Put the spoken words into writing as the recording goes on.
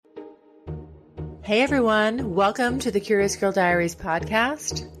Hey everyone, welcome to the Curious Girl Diaries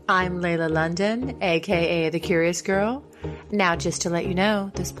podcast. I'm Layla London, aka The Curious Girl. Now, just to let you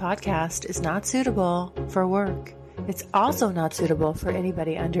know, this podcast is not suitable for work. It's also not suitable for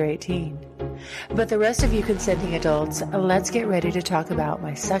anybody under 18. But the rest of you consenting adults, let's get ready to talk about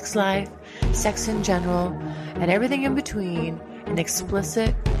my sex life, sex in general, and everything in between in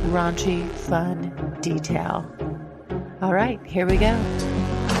explicit, raunchy, fun detail. All right, here we go.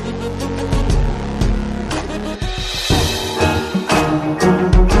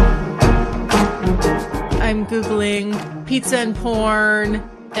 I'm Googling pizza and porn,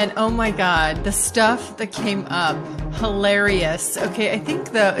 and oh my God, the stuff that came up, hilarious. Okay, I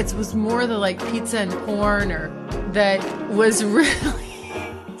think it was more the like pizza and porn or that was really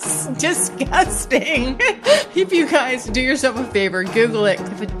disgusting. If you guys do yourself a favor, Google it.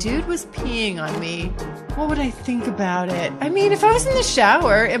 If a dude was peeing on me, what would I think about it? I mean, if I was in the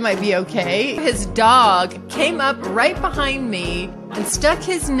shower, it might be okay. His dog came up right behind me and stuck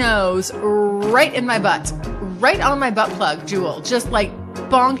his nose right in my butt. Right on my butt plug, Jewel. Just like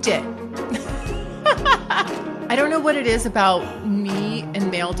bonked it. I don't know what it is about me and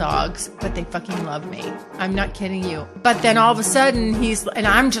male dogs, but they fucking love me. I'm not kidding you. But then all of a sudden and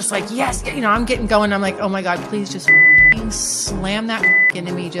I'm just like, yes, I'm getting going. I'm like, oh my God, please just slam that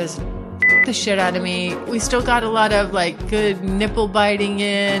into me. Just the shit out of me. We still got a lot of like good nipple biting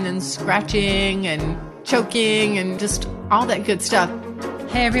in and scratching and choking and just all that good stuff.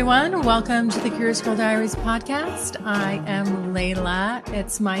 Hey everyone, welcome to the Curious Girl Diaries podcast. I am Layla.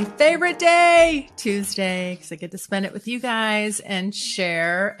 It's my favorite day, Tuesday, because I get to spend it with you guys and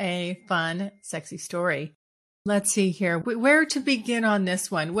share a fun, sexy story. Let's see here. Where to begin on this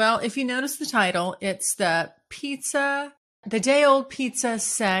one? Well, if you notice the title, it's the day-old pizza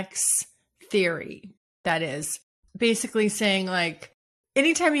sex theory. That is basically saying like,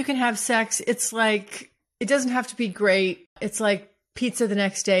 anytime you can have sex, it's like, it doesn't have to be great. It's like pizza the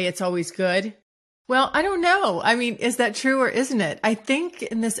next day, it's always good. Well, I don't know. I mean, is that true or isn't it? I think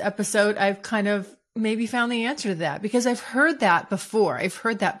in this episode, I've kind of maybe found the answer to that because I've heard that before. I've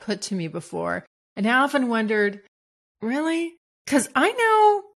heard that put to me before. And I often wondered, really? Because I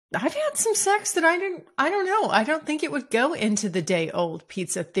know I've had some sex that I don't know. I don't think it would go into the day old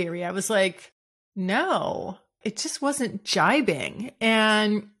pizza theory. I was like, no, it just wasn't jibing.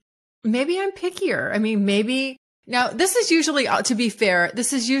 And maybe I'm pickier. I mean, maybe. Now, this is usually, to be fair,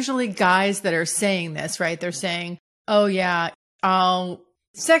 this is usually guys that are saying this, right? They're saying, oh yeah,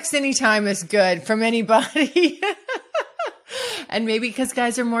 sex anytime is good from anybody. And maybe because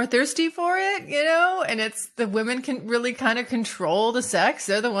guys are more thirsty for it, and it's the women can really kind of control the sex.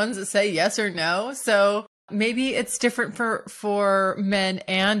 They're the ones that say yes or no. So maybe it's different for men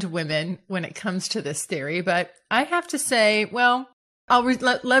and women when it comes to this theory. But I have to say, well,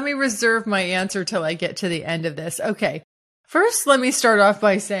 let me reserve my answer till I get to the end of this. Okay. First, let me start off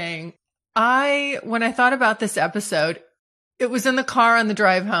by saying when I thought about this episode, it was in the car on the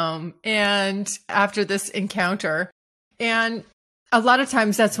drive home and after this encounter. And a lot of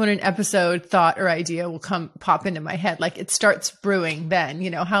times that's when an episode thought or idea will pop into my head. Like it starts brewing then,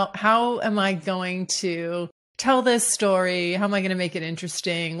 how am I going to tell this story? How am I going to make it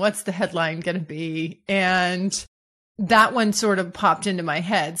interesting? What's the headline going to be? And that one sort of popped into my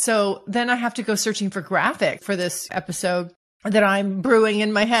head. So then I have to go searching for graphic for this episode that I'm brewing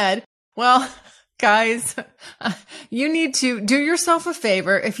in my head. Well, guys, you need to do yourself a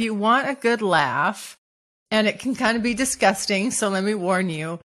favor. If you want a good laugh, and it can kind of be disgusting, so let me warn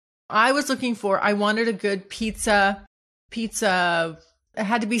you. I wanted a good pizza. It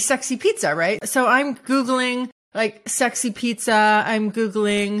had to be sexy pizza, right? So I'm Googling like sexy pizza. I'm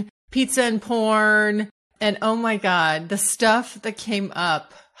Googling pizza and porn. And oh my God, the stuff that came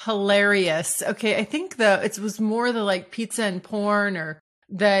up, hilarious. Okay, I think it was more the like pizza and porn or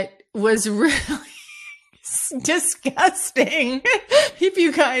that was really disgusting. If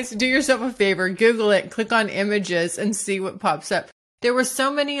you guys do yourself a favor, Google it, click on images and see what pops up. There were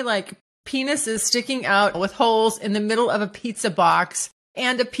so many like penises sticking out with holes in the middle of a pizza box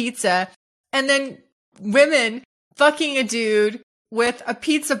and a pizza. And then women fucking a dude with a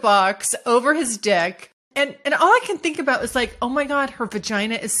pizza box over his dick. And all I can think about is like, oh my God, her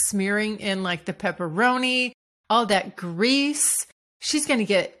vagina is smearing in like the pepperoni, all that grease. She's going to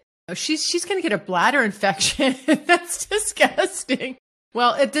get a bladder infection. That's disgusting.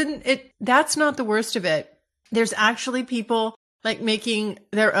 Well, that's not the worst of it. There's actually people like making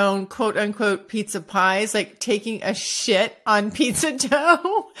their own quote unquote pizza pies, like taking a shit on pizza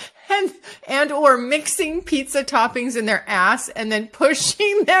dough and or mixing pizza toppings in their ass and then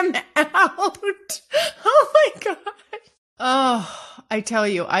pushing them out. Oh my God. Oh, I tell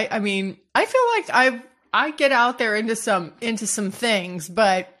you, I mean, I I feel like I get out there into some things,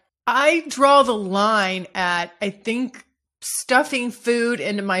 but I draw the line at, I think, stuffing food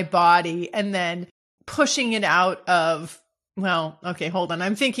into my body and then pushing it out of, well, okay, hold on.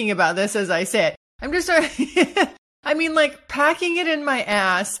 I'm thinking about this as I say it. I'm just, I mean, like packing it in my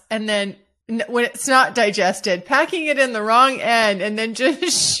ass and then when it's not digested, packing it in the wrong end and then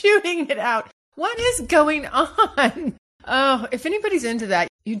just shooting it out. What is going on? Oh, if anybody's into that,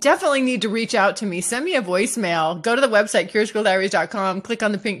 you definitely need to reach out to me. Send me a voicemail. Go to the website, curiousgirldiaries.com, click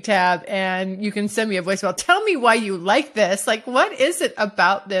on the pink tab, and you can send me a voicemail. Tell me why you like this. Like, what is it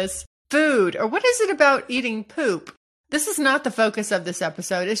about this food? Or what is it about eating poop? This is not the focus of this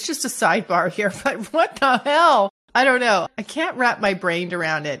episode. It's just a sidebar here, but what the hell? I don't know. I can't wrap my brain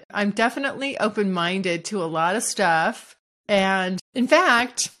around it. I'm definitely open-minded to a lot of stuff. And in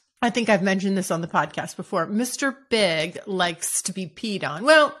fact, I think I've mentioned this on the podcast before. Mr. Big likes to be peed on.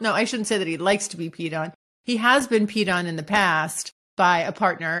 Well, no, I shouldn't say that he likes to be peed on. He has been peed on in the past by a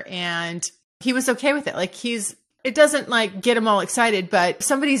partner and he was okay with it. Like it doesn't like get him all excited, but if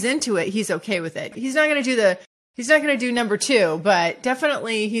somebody's into it, he's okay with it. He's not going to do number 2, but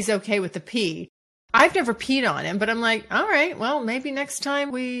definitely he's okay with the pee. I've never peed on him, but I'm like, all right, well, maybe next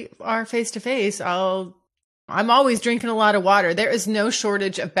time we are face to face, I'm always drinking a lot of water. There is no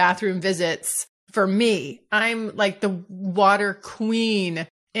shortage of bathroom visits for me. I'm like the water queen.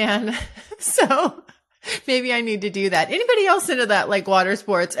 And so maybe I need to do that. Anybody else into that, like water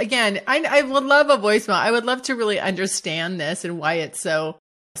sports? Again, I would love a voicemail. I would love to really understand this and why it's so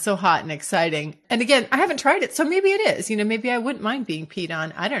hot and exciting. And again, I haven't tried it. So maybe it is, maybe I wouldn't mind being peed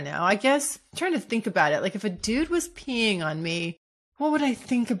on. I don't know. I guess I'm trying to think about it. Like if a dude was peeing on me, what would I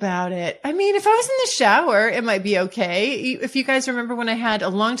think about it? I mean, if I was in the shower, it might be okay. If you guys remember when I had a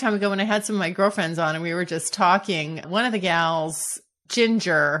long time ago, when I had some of my girlfriends on and we were just talking, one of the gals,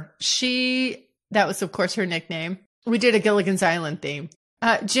 Ginger, that was of course her nickname. We did a Gilligan's Island theme.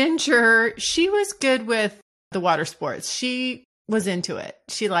 Ginger, she was good with the water sports. She was into it.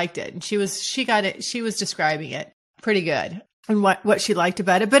 She liked it. And she was describing it pretty good and what she liked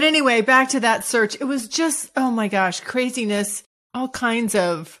about it. But anyway, back to that search. It was just, oh my gosh, craziness. All kinds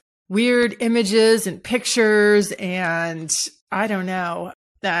of weird images and pictures. And I don't know.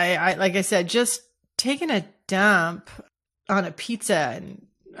 I like I said, just taking a dump on a pizza. And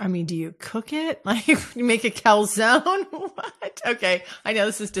I mean, do you cook it? Like you make a calzone? What? Okay. I know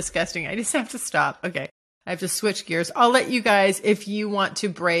this is disgusting. I just have to stop. Okay. I have to switch gears. I'll let you guys, if you want to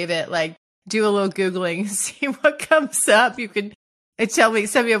brave it, like do a little Googling, see what comes up. You can send me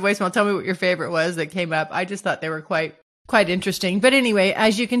a voicemail. Tell me what your favorite was that came up. I just thought they were quite interesting. But anyway,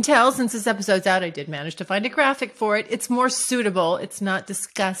 as you can tell, since this episode's out, I did manage to find a graphic for it. It's more suitable. It's not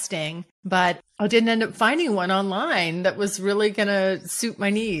disgusting, but I didn't end up finding one online that was really going to suit my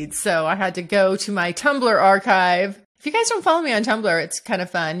needs. So I had to go to my Tumblr archive. If you guys don't follow me on Tumblr, it's kind of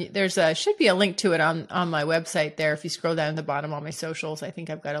fun. There's should be a link to it on my website there. If you scroll down to the bottom on my socials, I think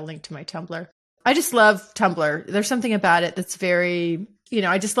I've got a link to my Tumblr. I just love Tumblr. There's something about it that's very,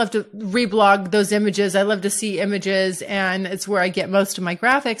 I just love to reblog those images. I love to see images and it's where I get most of my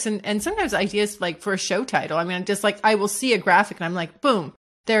graphics and sometimes ideas like for a show title. I mean, just like I will see a graphic and I'm like, boom,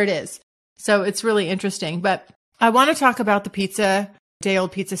 there it is. So it's really interesting. But I want to talk about the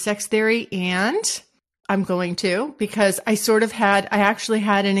day-old pizza sex theory, and I'm going to, because I actually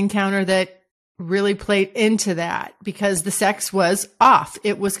had an encounter that really played into that because the sex was off.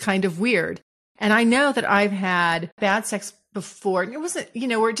 It was kind of weird. And I know that I've had bad sex before. And it wasn't,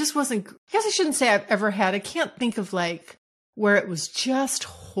 where it just wasn't, I guess I shouldn't say I've ever had. I can't think of like where it was just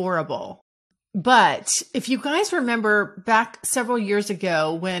horrible. But if you guys remember back several years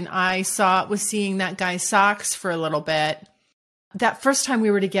ago when I was seeing that guy's socks for a little bit, that first time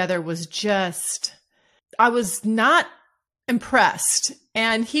we were together was just, I was not impressed.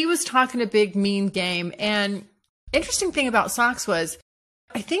 And he was talking a big mean game. And interesting thing about socks was,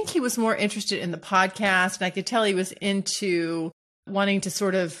 I think he was more interested in the podcast, and I could tell he was into wanting to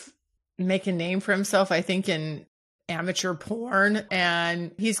sort of make a name for himself, I think, in amateur porn.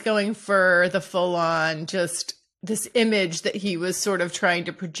 And he's going for the full on, just this image that he was sort of trying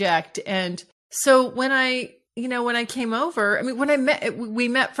to project. And so when I came over, I mean, we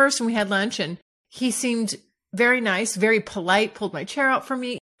met first and we had lunch, and he seemed very nice, very polite, pulled my chair out for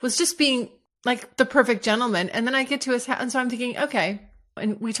me, was just being like the perfect gentleman. And then I get to his house, and so I'm thinking, okay.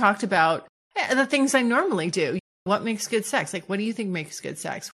 And we talked about the things I normally do. What makes good sex? Like, what do you think makes good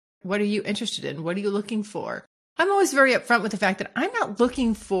sex? What are you interested in? What are you looking for? I'm always very upfront with the fact that I'm not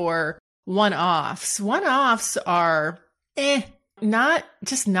looking for one-offs. One-offs are not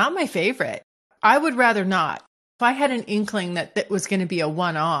my favorite. I would rather not. If I had an inkling that was going to be a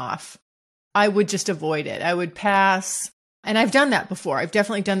one-off, I would just avoid it. I would pass. And I've done that before. I've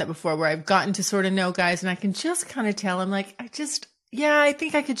definitely done that before where I've gotten to sort of know guys and I can just kind of tell them like, I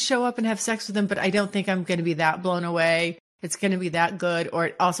think I could show up and have sex with them, but I don't think I'm going to be that blown away. It's going to be that good. Or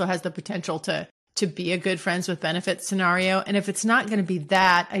it also has the potential to be a good friends with benefits scenario. And if it's not going to be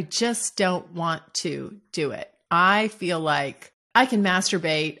that, I just don't want to do it. I feel like I can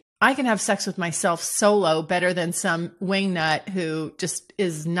masturbate. I can have sex with myself solo better than some wingnut who just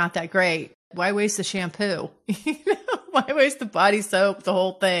is not that great. Why waste the shampoo? Why waste the body soap, the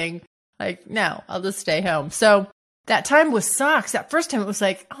whole thing? Like, no, I'll just stay home. So that time with socks, that first time it was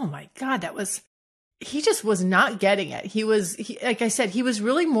like, oh my God, he just was not getting it. Like I said, he was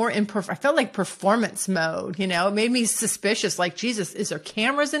really more I felt like performance mode, it made me suspicious. Like, Jesus, is there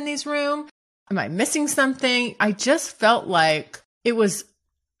cameras in these rooms? Am I missing something? I just felt like it was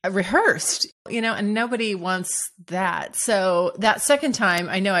rehearsed, and nobody wants that. So that second time,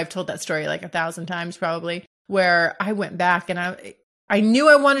 I know I've told that story like 1,000 times probably, where I went back and I knew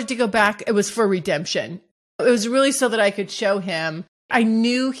I wanted to go back. It was for redemption. It was really so that I could show him. I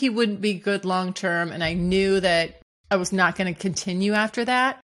knew he wouldn't be good long-term, and I knew that I was not going to continue after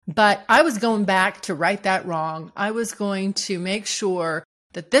that. But I was going back to right that wrong. I was going to make sure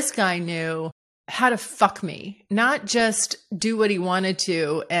that this guy knew how to fuck me, not just do what he wanted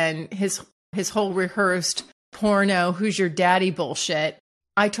to and his whole rehearsed porno, who's your daddy bullshit.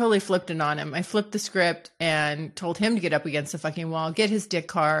 I totally flipped it on him. I flipped the script and told him to get up against the fucking wall, get his dick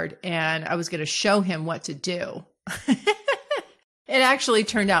hard, and I was going to show him what to do. It actually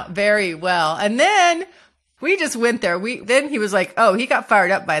turned out very well. And then we just went there. Then he was like, oh, he got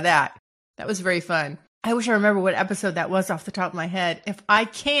fired up by that. That was very fun. I wish I remember what episode that was off the top of my head. If I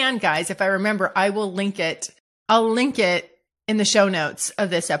can, guys, if I remember, I will link it. I'll link it in the show notes of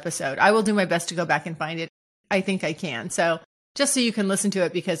this episode. I will do my best to go back and find it. I think I can. So just so you can listen to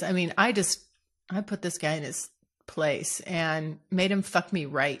it, because I mean, I put this guy in his place and made him fuck me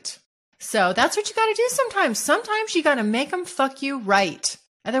right. So that's what you got to do sometimes. Sometimes you got to make them fuck you right.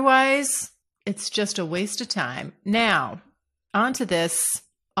 Otherwise, it's just a waste of time. Now, on to this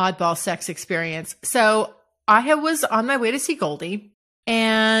oddball sex experience. So I was on my way to see Goldie,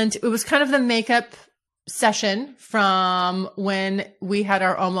 and it was kind of the makeup session from when we had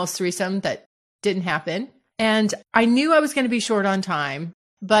our almost threesome that didn't happen. And I knew I was going to be short on time,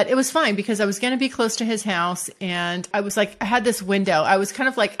 but it was fine because I was going to be close to his house. And I was like, I had this window. I was kind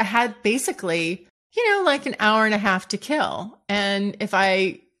of like, I had basically, like an hour and a half to kill. And if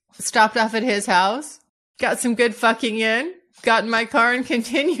I stopped off at his house, got some good fucking in, got in my car and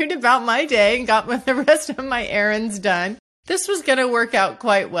continued about my day and got the rest of my errands done, this was going to work out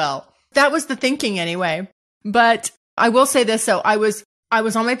quite well. That was the thinking anyway. But I will say this. So I was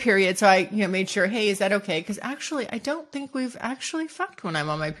on my period. So I, made sure, hey, is that okay? Because actually, I don't think we've actually fucked when I'm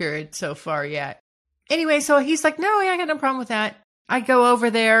on my period so far yet. Anyway, so he's like, no, I got no problem with that. I go over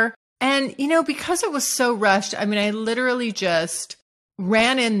there and, because it was so rushed, I mean, I literally just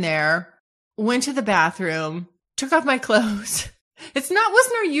ran in there, went to the bathroom, took off my clothes.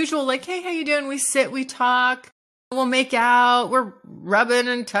 Wasn't our usual like, hey, how you doing? We sit, we talk, we'll make out, we're rubbing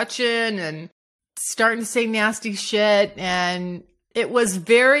and touching and starting to say nasty shit. And it was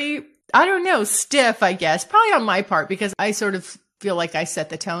very, I don't know, stiff, I guess, probably on my part, because I sort of feel like I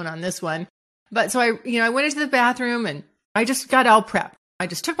set the tone on this one. But so I went into the bathroom and I just got all prepped. I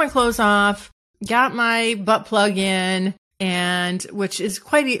just took my clothes off, got my butt plug in, and which is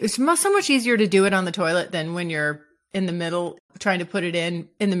it's so much easier to do it on the toilet than when you're in the middle, trying to put it in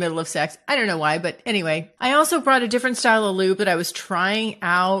the middle of sex. I don't know why, but anyway, I also brought a different style of lube that I was trying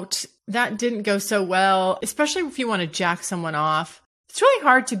out. That didn't go so well, especially if you want to jack someone off. It's really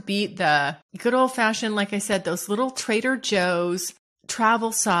hard to beat the good old fashioned, like I said, those little Trader Joe's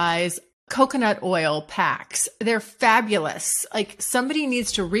travel size coconut oil packs. They're fabulous. Like, somebody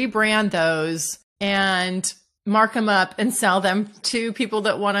needs to rebrand those and mark them up and sell them to people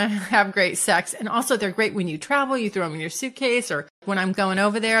that want to have great sex. And also they're great when you travel, you throw them in your suitcase, or when I'm going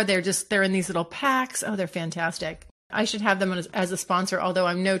over there, they're in these little packs. Oh, they're fantastic. I should have them as a sponsor, although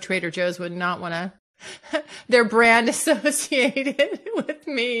I know Trader Joe's would not want to their brand associated with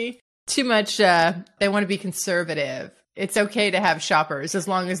me too much. They want to be conservative. It's okay to have shoppers as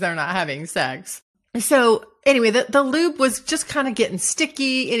long as they're not having sex. So anyway, the lube was just kind of getting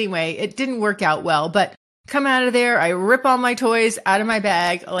sticky. Anyway, it didn't work out well, but come out of there, I rip all my toys out of my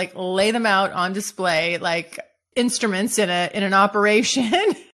bag, like lay them out on display, like instruments in an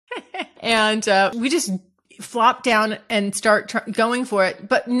operation. And we just flop down and start going for it,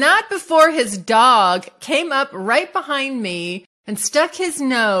 but not before his dog came up right behind me and stuck his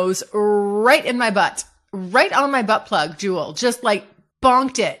nose right in my butt, right on my butt plug, Jewel, just like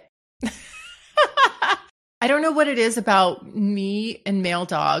bonked it. I don't know what it is about me and male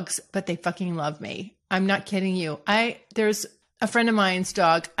dogs, but they fucking love me. I'm not kidding you. There's a friend of mine's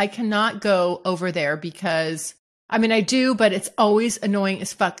dog. I cannot go over there because, I mean, I do, but it's always annoying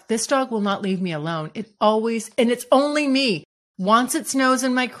as fuck. This dog will not leave me alone. It always, and it's only me, wants its nose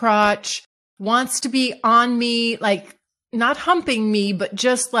in my crotch, wants to be on me, like not humping me, but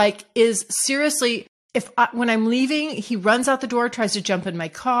just like is seriously, when I'm leaving, he runs out the door, tries to jump in my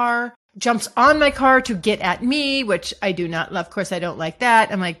car, jumps on my car to get at me, which I do not love. Of course, I don't like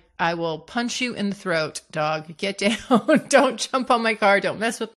that. I'm like, I will punch you in the throat, dog. Get down. Don't jump on my car. Don't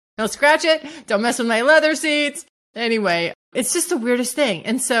scratch it. Don't mess with my leather seats. Anyway, it's just the weirdest thing.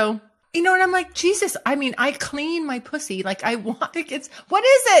 And so, you know, and I'm like, Jesus, I mean, I clean my pussy. Like what is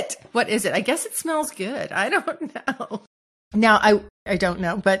it? What is it? I guess it smells good. I don't know. Now, I don't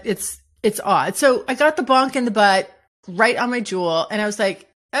know, but it's odd. So I got the bonk in the butt right on my jewel. And I was like,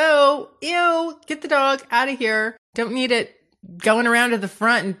 oh, ew, get the dog out of here. Don't need it going around to the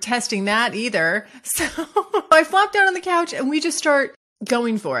front and testing that either. So I flopped down on the couch and we just start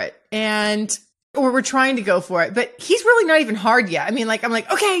going for it. Or we're trying to go for it, but he's really not even hard yet. I mean, like, I'm like,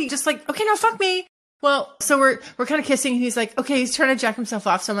 okay, just like, okay, now fuck me. Well, so we're kind of kissing. And he's like, okay, he's trying to jack himself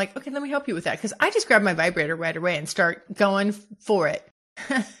off. So I'm like, okay, let me help you with that. Cause I just grab my vibrator right away and start going for it.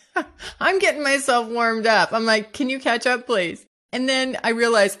 I'm getting myself warmed up. I'm like, can you catch up, please? And then I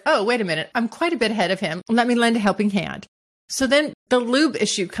realize, oh, wait a minute. I'm quite a bit ahead of him. Let me lend a helping hand. So then the lube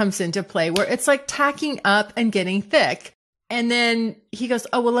issue comes into play where it's like tacking up and getting thick. And then he goes,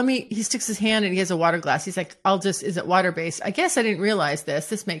 oh, well, he sticks his hand and he has a water glass. He's like, is it water-based? I guess I didn't realize this.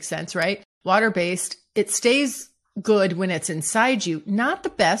 This makes sense, right? Water-based, it stays good when it's inside you. Not the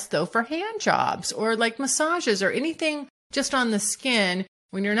best though for hand jobs or like massages or anything just on the skin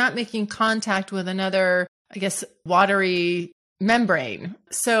when you're not making contact with another, I guess, watery membrane.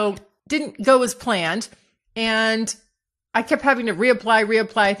 So didn't go as planned. And I kept having to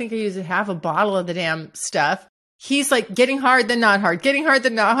reapply. I think I used half a bottle of the damn stuff. He's like getting hard, then not hard, getting hard,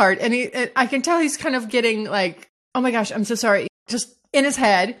 then not hard. And I can tell he's kind of getting like, oh my gosh, I'm so sorry. Just in his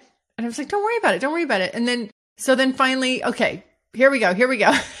head. And I was like, don't worry about it. And then finally, okay, here we go.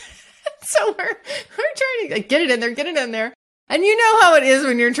 So we're trying to like, get it in there. And you know how it is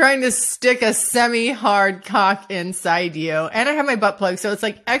when you're trying to stick a semi-hard cock inside you. And I have my butt plug, so it's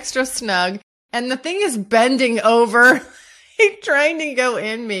like extra snug. And the thing is bending over, trying to go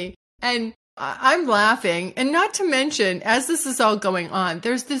in me. And I'm laughing. And not to mention, as this is all going on,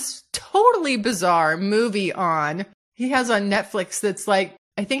 there's this totally bizarre movie on. He has on Netflix that's like,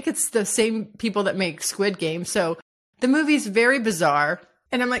 I think it's the same people that make Squid Game. So the movie's very bizarre.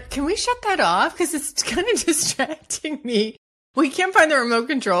 And I'm like, can we shut that off? Because it's kind of distracting me. We can't find the remote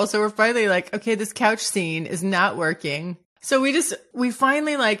control. So we're finally like, okay, this couch scene is not working. So we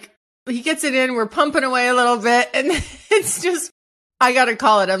finally like, he gets it in, we're pumping away a little bit. And it's just, I got to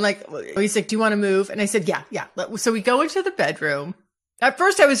call it. I'm like, he's like, do you want to move? And I said, yeah. So we go into the bedroom. At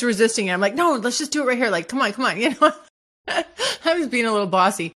first I was resisting it. I'm like, no, let's just do it right here. Like, come on. You know, I was being a little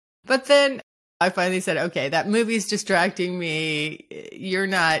bossy, but then I finally said, okay, that movie's distracting me.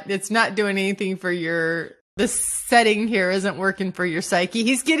 It's not doing anything for the setting here isn't working for your psyche.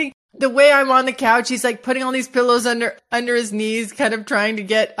 He's getting the way I'm on the couch. He's like putting all these pillows under his knees, kind of trying to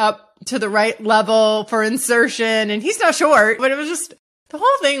get up to the right level for insertion. And he's not short, but it was just, the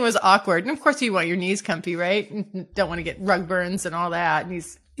whole thing was awkward. And of course you want your knees comfy, right? And don't want to get rug burns and all that. And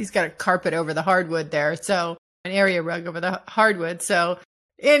he's got a carpet over the hardwood there. So an area rug over the hardwood. So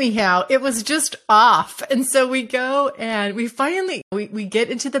anyhow, it was just off. And so we go and we finally, we get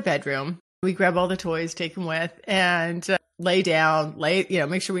into the bedroom. We grab all the toys, take them with, and lay down,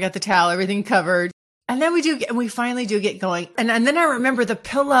 make sure we got the towel, everything covered. And then we finally do get going. And then I remember the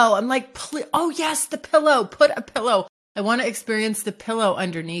pillow. I'm like, oh yes, the pillow, put a pillow. I want to experience the pillow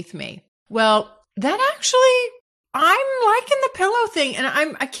underneath me. Well, that actually, I'm liking the pillow thing.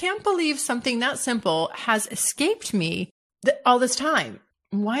 And I can't believe something that simple has escaped me all this time.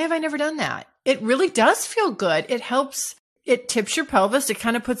 Why have I never done that? It really does feel good. It helps. It tips your pelvis. It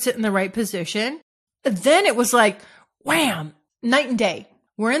kind of puts it in the right position. Then it was like, wham, night and day.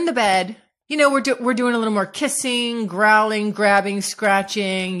 We're in the bed. You know, we're doing a little more kissing, growling, grabbing,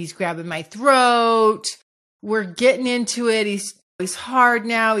 scratching. He's grabbing my throat. We're getting into it. He's hard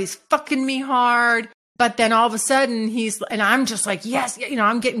now. He's fucking me hard. But then all of a sudden and I'm just like, yes,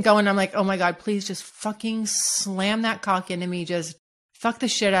 I'm getting going. I'm like, oh my God, please just fucking slam that cock into me. Just fuck the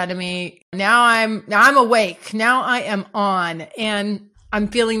shit out of me. Now I'm awake. Now I am on and I'm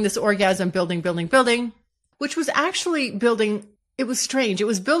feeling this orgasm building, which was actually building. It was strange. It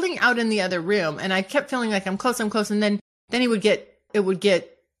was building out in the other room. And I kept feeling like I'm close. And then it would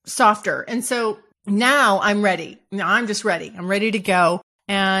get softer. And so now I'm ready. Now I'm just ready. I'm ready to go.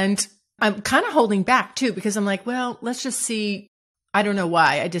 And I'm kind of holding back too, because I'm like, well, let's just see. I don't know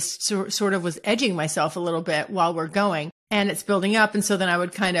why. I just sort of was edging myself a little bit while we're going, and it's building up. And so then I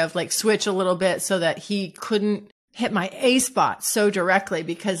would kind of like switch a little bit so that he couldn't hit my A spot so directly,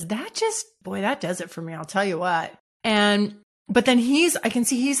 because that just, boy, that does it for me. I'll tell you what. But then I can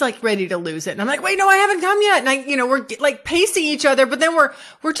see he's like ready to lose it. And I'm like, wait, no, I haven't come yet. And we're like pacing each other, but then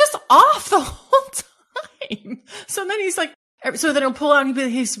we're just off the whole time. So then he's like, so then he'll pull out and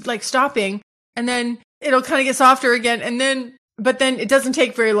he's like stopping, and then it'll kind of get softer again. But then it doesn't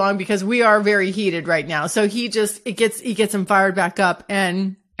take very long because we are very heated right now. So he gets him fired back up,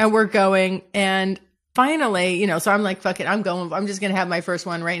 and we're going. And finally, so I'm like, fuck it, I'm going. I'm just going to have my first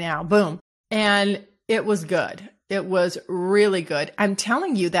one right now. Boom. And it was good. It was really good. I'm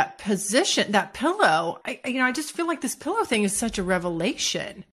telling you, that position, that pillow, I just feel like this pillow thing is such a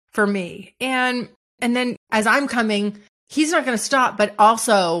revelation for me. And then as I'm coming, he's not going to stop, but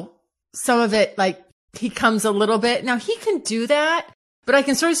also some of it, like, he comes a little bit. Now he can do that, but I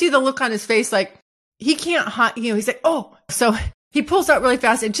can sort of see the look on his face. Like he can't, he's like, oh, so he pulls out really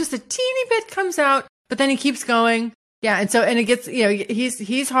fast and just a teeny bit comes out, but then he keeps going. Yeah. And it gets,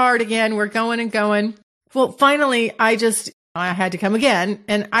 he's hard again. We're going and going. Well, finally I had to come again,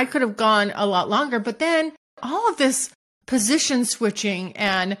 and I could have gone a lot longer, but then all of this position switching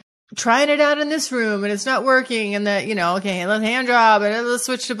and trying it out in this room, and it's not working. And okay, let's hand job and let's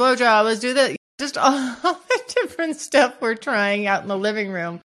switch to blow job. Let's do that. Just all the different stuff we're trying out in the living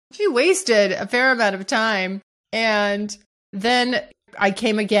room. She wasted a fair amount of time. And then I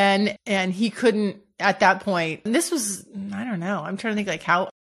came again, and he couldn't at that point. And this was, I don't know. I'm trying to think like how,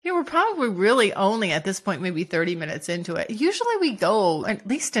 we're probably really only at this point, maybe 30 minutes into it. Usually we go at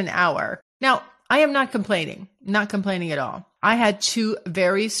least an hour. Now, I am not complaining at all. I had 2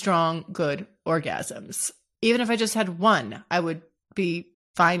 very strong, good orgasms. Even if I just had one, I would be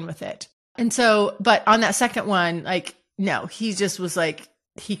fine with it. And so, but on that second one, like, no, he just was like,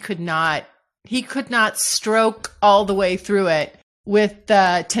 he could not stroke all the way through it with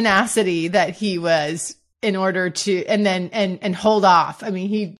the tenacity that he was in order to, and hold off. I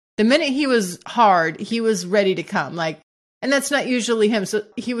mean, the minute he was hard, he was ready to come. Like, and that's not usually him. So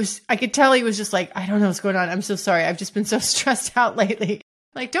I could tell he was just like, I don't know what's going on. I'm so sorry. I've just been so stressed out lately.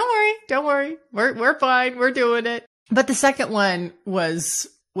 Like, don't worry. We're fine. We're doing it. But the second one was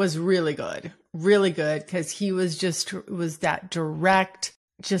really good, because he was that direct,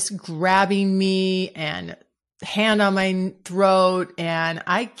 just grabbing me and hand on my throat. And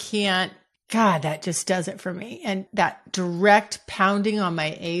God, that just does it for me. And that direct pounding on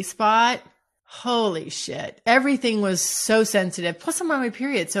my A spot, holy shit. Everything was so sensitive. Plus I'm on my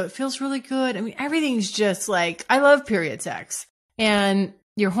period, so it feels really good. I mean, everything's just like, I love period sex, and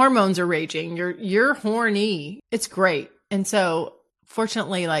your hormones are raging. You're horny. It's great. And so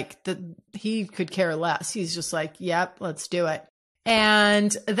fortunately, like he could care less. He's just like, yep, let's do it.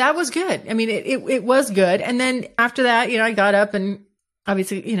 And that was good. I mean, it was good. And then after that, I got up and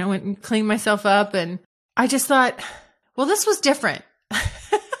obviously, went and cleaned myself up, and I just thought, well, this was different.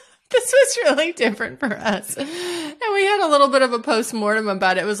 This was really different for us. And we had a little bit of a post-mortem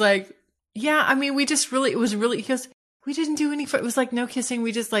about it. It was like, yeah, I mean, because we didn't do any, it was like no kissing.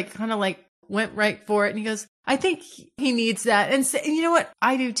 We just like kind of like went right for it. And he goes, I think he needs that. And you know what?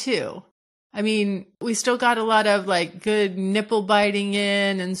 I do too. I mean, we still got a lot of like good nipple biting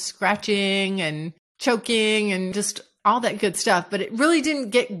in and scratching and choking and just all that good stuff. But it really didn't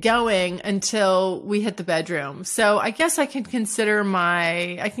get going until we hit the bedroom. So I guess I can consider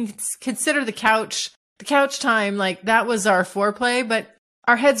the couch time. Like that was our foreplay, but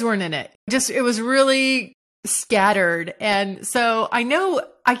our heads weren't in it. It was really scattered. And so I know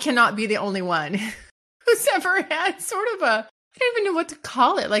I cannot be the only one who's ever had sort of I don't even know what to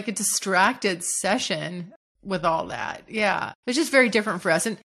call it, like a distracted session with all that. Yeah. It's just very different for us.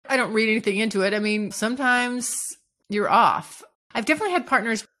 And I don't read anything into it. I mean, sometimes you're off. I've definitely had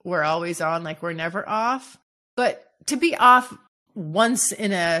partners we're always on, like we're never off. But to be off once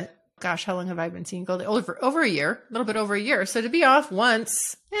in how long have I been single? Over a year, a little bit over a year. So to be off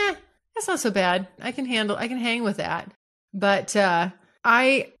once, that's not so bad. I can hang with that. But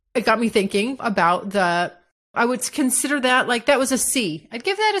it got me thinking about I would consider that like that was a C. I'd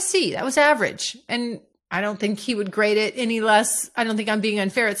give that a C. That was average. And I don't think he would grade it any less. I don't think I'm being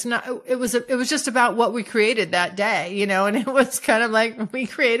unfair. It's not, it was just about what we created that day, and it was kind of like we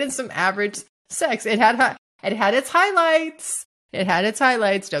created some average sex. It had its highlights.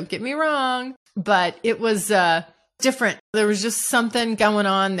 Don't get me wrong, but it was different. There was just something going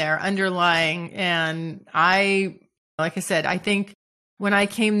on there underlying. And like I said, I think when I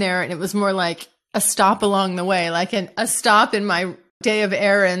came there, and it was more like a stop along the way, like a stop in my day of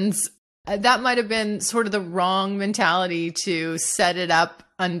errands. That might have been sort of the wrong mentality to set it up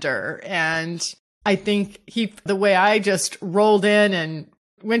under. And I think the way I just rolled in and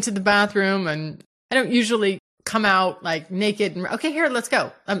went to the bathroom, and I don't usually come out like naked and, okay, here, let's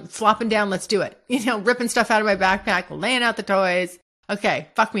go. I'm flopping down. Let's do it. Ripping stuff out of my backpack, laying out the toys. Okay.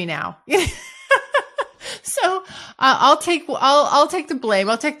 Fuck me now. So I'll take the blame.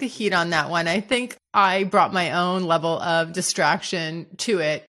 I'll take the heat on that one. I think I brought my own level of distraction to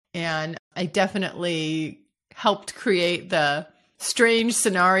it. And I definitely helped create the strange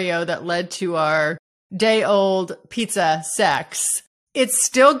scenario that led to our day-old pizza sex. It's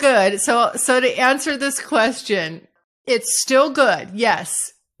still good. So to answer this question, it's still good.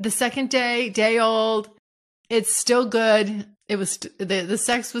 Yes. The second day old, it's still good. It was, the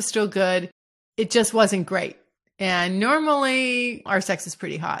sex was still good. It just wasn't great. And normally our sex is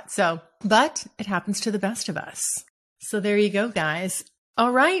pretty hot. But it happens to the best of us. So there you go, guys.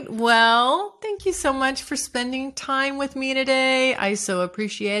 All right. Well, thank you so much for spending time with me today. I so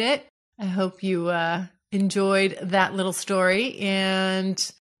appreciate it. I hope you enjoyed that little story.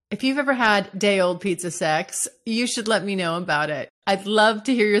 And if you've ever had day-old pizza sex, you should let me know about it. I'd love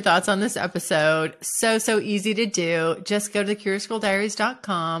to hear your thoughts on this episode. So easy to do. Just go to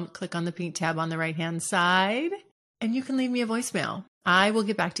thecuriousgirldiaries.com, click on the pink tab on the right-hand side, and you can leave me a voicemail. I will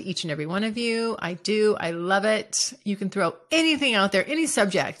get back to each and every one of you. I do. I love it. You can throw anything out there, any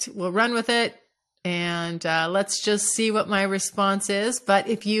subject. We'll run with it. And let's just see what my response is. But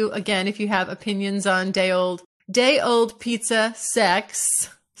if you have opinions on day-old pizza sex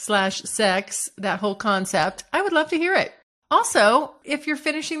 /sex, that whole concept, I would love to hear it. Also, if you're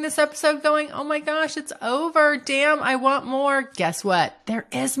finishing this episode going, oh my gosh, it's over. Damn, I want more. Guess what? There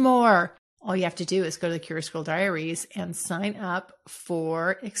is more. All you have to do is go to the Curious Girl Diaries and sign up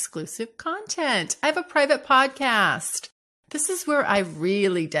for exclusive content. I have a private podcast. This is where I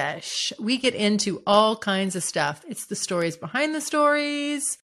really dish. We get into all kinds of stuff. It's the stories behind the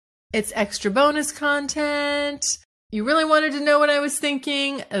stories. It's extra bonus content. You really wanted to know what I was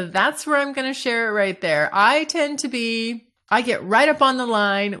thinking? That's where I'm going to share it right there. I get right up on the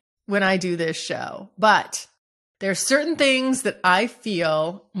line when I do this show, but there's certain things that I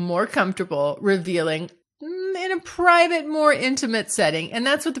feel more comfortable revealing in a private, more intimate setting. And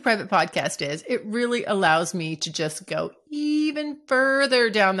that's what the private podcast is. It really allows me to just go even further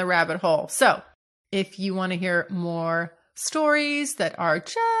down the rabbit hole. So if you want to hear more stories that are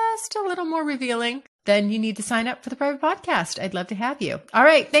just a little more revealing, then you need to sign up for the private podcast. I'd love to have you. All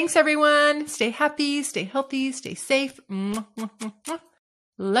right. Thanks, everyone. Stay happy, stay healthy, stay safe.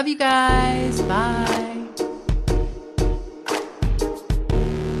 Love you guys. Bye.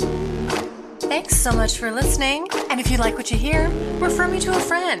 Thanks so much for listening. And if you like what you hear, refer me to a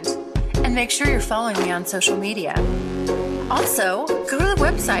friend. And make sure you're following me on social media. Also, go to the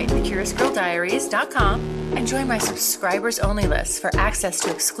website, thecuriousgirldiaries.com, and join my subscribers only list for access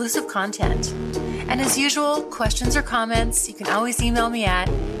to exclusive content. And as usual, questions or comments, you can always email me at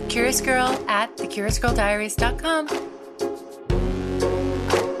curiousgirl@thecuriousgirldiaries.com.